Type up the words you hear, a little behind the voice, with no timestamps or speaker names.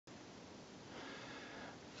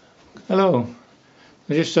Hello,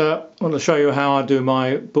 I just want to show you how I do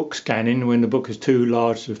my book scanning when the book is too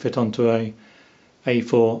large to fit onto a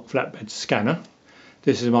A4 flatbed scanner.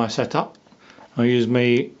 This is my setup. I use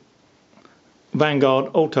my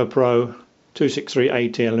Vangaurd AltaPro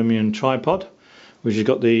 263AT aluminium tripod, which has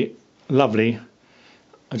got the lovely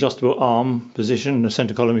adjustable arm position. The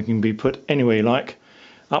centre column can be put anywhere you like,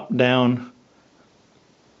 up, down,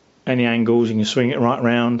 any angles. You can swing it right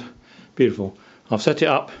round. Beautiful. I've set it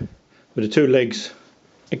up with the two legs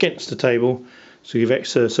against the table to give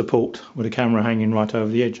extra support with the camera hanging right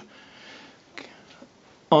over the edge.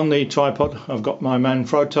 On the tripod I've got my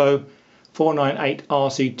Manfrotto 498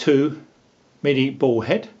 RC2 MIDI ball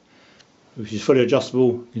head, which is fully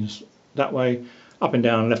adjustable that way, up and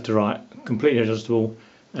down, left to right, completely adjustable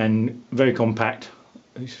and very compact.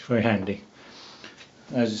 It's very handy.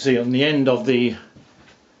 As you see on the end of the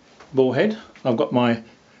ball head I've got my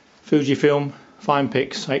Fujifilm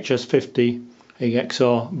Finepix HS50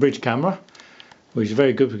 EXR bridge camera, which is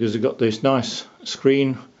very good because it's got this nice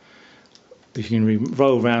screen which you can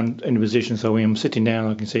roll around any position, so when I'm sitting down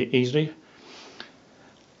I can see it easily.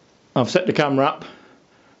 I've set the camera up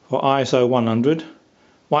for ISO 100.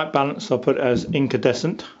 White balance I'll put as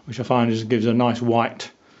incandescent, which I find gives a nice white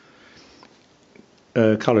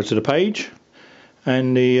colour to the page,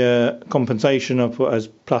 and the compensation I'll put as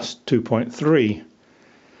plus 2.3.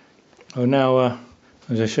 Oh, now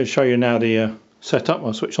as I should show you now the setup,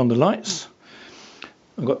 I'll switch on the lights.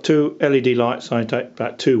 I've got two LED lights. I take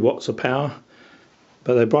about 2 watts of power,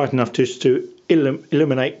 but they're bright enough just to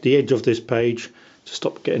illuminate the edge of this page to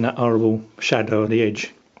stop getting that horrible shadow on the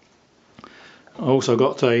edge. I also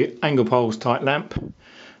got a angle pulse type lamp,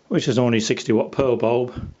 which is only 60-watt pearl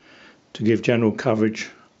bulb to give general coverage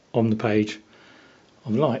on the page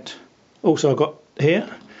of light. Also I've got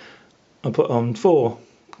here, I put on 4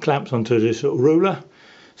 clamps onto this little ruler,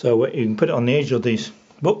 so you can put it on the edge of this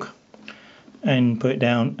book and put it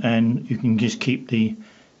down, and you can just keep the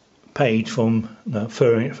page from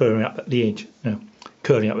furrowing up at the edge,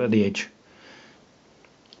 curling up at the edge.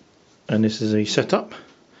 And this is a setup.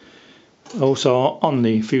 Also on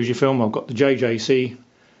the Fujifilm I've got the JJC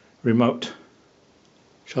remote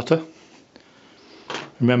shutter.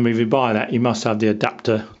 Remember, if you buy that you must have the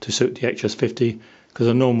adapter to suit the HS50, because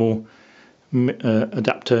a normal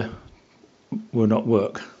adapter will not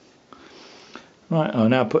work. Right, I'll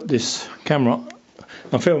now put this camera.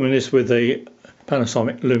 I'm filming this with a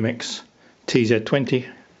Panasonic Lumix TZ20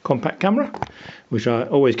 compact camera, which I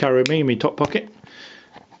always carry with me in my top pocket,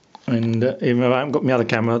 and even though I haven't got my other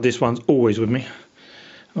camera, this one's always with me.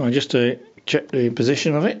 Right, just to check the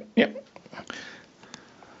position of it. Yep.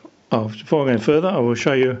 Oh, before I go further, I will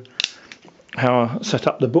show you how I set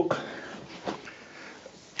up the book.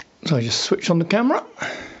 So I just switch on the camera,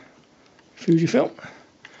 Fujifilm.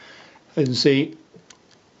 You can see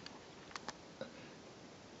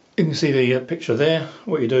the picture there.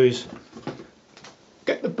 What you do is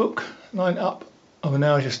get the book, line it up. I will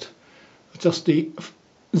now just adjust the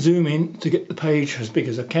zoom in to get the page as big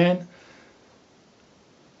as I can,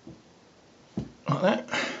 like that.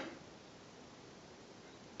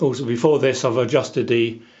 Also, before this I've adjusted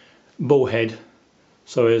the ball head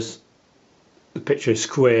so as the picture is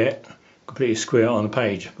square, completely square on the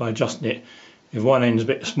page by adjusting it. If one end's a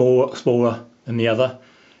bit smaller than the other,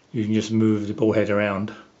 you can just move the ball head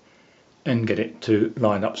around and get it to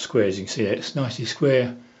line up square. As you can see there, it's nicely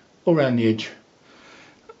square all around the edge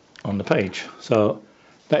on the page. So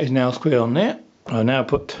that is now square on there. I'll now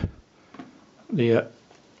put the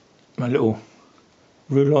my little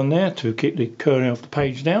ruler on there to keep the curling of the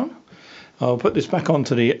page down. I'll put this back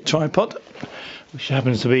onto the tripod, which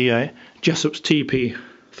happens to be a Jessup's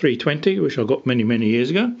TP320, which I got many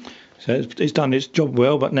years ago. So it's done its job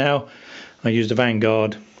well, but now I use the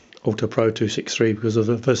Vangaurd AltaPro 263 because of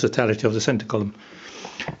the versatility of the centre column.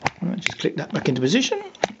 Right, just click that back into position.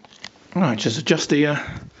 Right, just adjust the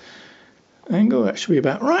angle. That should be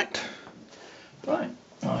about right. Right,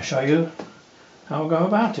 I'll show you how I'll go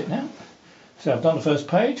about it now. So I've done the first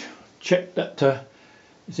page, check that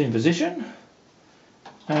it's in position,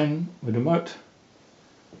 and with the remote,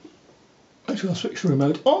 make sure I switch the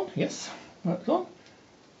remote on. Yes, remote's on.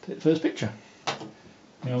 Take the first picture.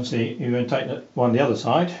 And obviously, you're going to take the one on the other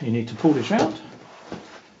side. You need to pull this round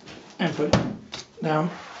and put it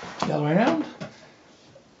down the other way around.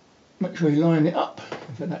 Make sure you line it up.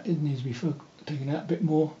 In fact, that needs to be taken out a bit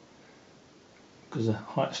more because the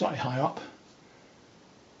height is slightly higher up.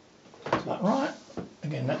 Is that right?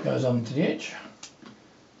 Again, that goes on to the edge,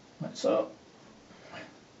 like so.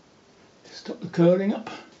 Stop the curling up.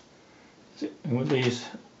 That's it. And with these,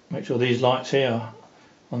 make sure these lights here are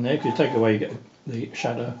on there, because you take away, you get the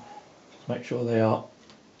shadow make sure they are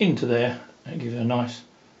into there, and it gives it a nice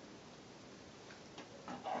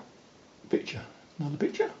picture. Another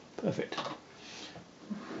picture, perfect.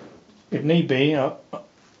 If need be, I've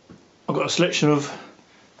got a selection of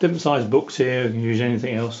different size books here. You can use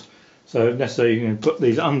anything else. So if necessary, you can put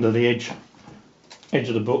these under the edge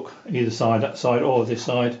of the book, either side, that side or this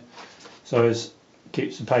side, so it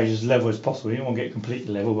keeps the page as level as possible. You don't want to get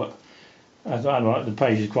completely level, but as I like the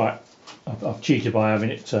page is quite, I've cheated by having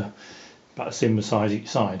it about a similar size each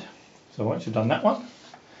side. So once you've done that one,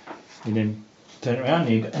 you then turn it around,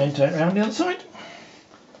 and then turn it around the other side,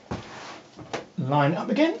 line it up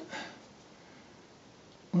again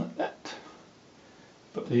like that,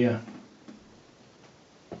 put the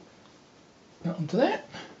that onto there,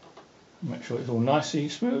 make sure it's all nicely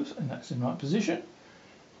smooth and that's in the right position.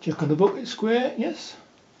 Check on the book it's square, yes,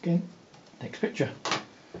 again, next picture,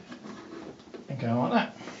 and go like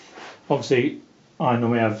that. Obviously I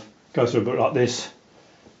normally go through a book like this,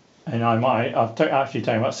 and I've actually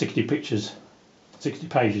taken about 60 pages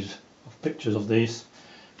of pictures of these.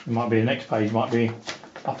 It might be the next page, might be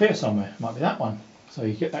up here somewhere, might be that one. So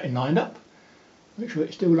you get that in lined up, make sure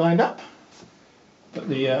it's still lined up. Put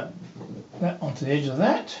the that onto the edge of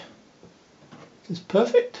that. This is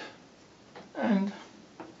perfect. And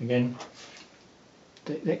again,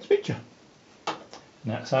 take the next picture. And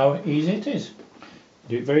that's how easy it is.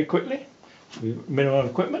 Do it very quickly, with minimum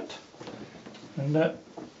equipment, and that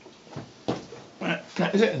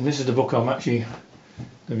is it. And this is the book I'm actually,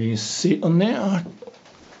 if you can see it on there,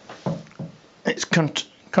 it's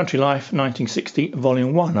Country Life 1960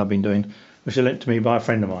 Volume 1 I've been doing, which was lent to me by a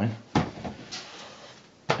friend of mine.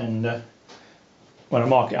 And when I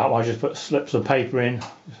mark it up, I just put slips of paper in,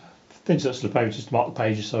 thin slips of paper just to mark the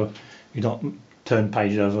pages, so you don't turn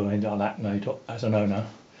pages over or anything like that. No, that's a no-no.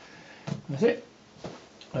 That's it.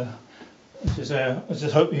 I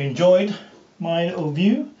just hope you enjoyed my little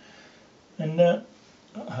view, and I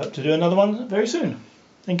hope to do another one very soon.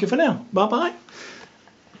 Thank you for now. Bye bye.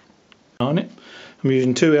 On it, I'm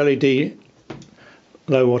using two LED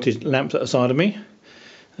low wattage lamps at the side of me.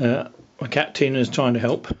 My cat Tina is trying to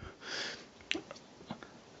help,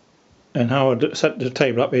 and how I set the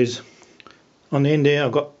table up is on the end here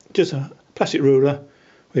I've got just a plastic ruler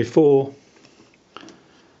with 4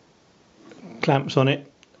 clamps on it.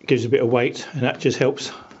 Gives a bit of weight, and that just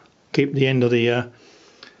helps keep the end of the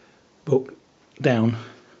book down.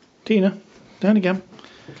 Tina, down again.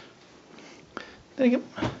 Down again.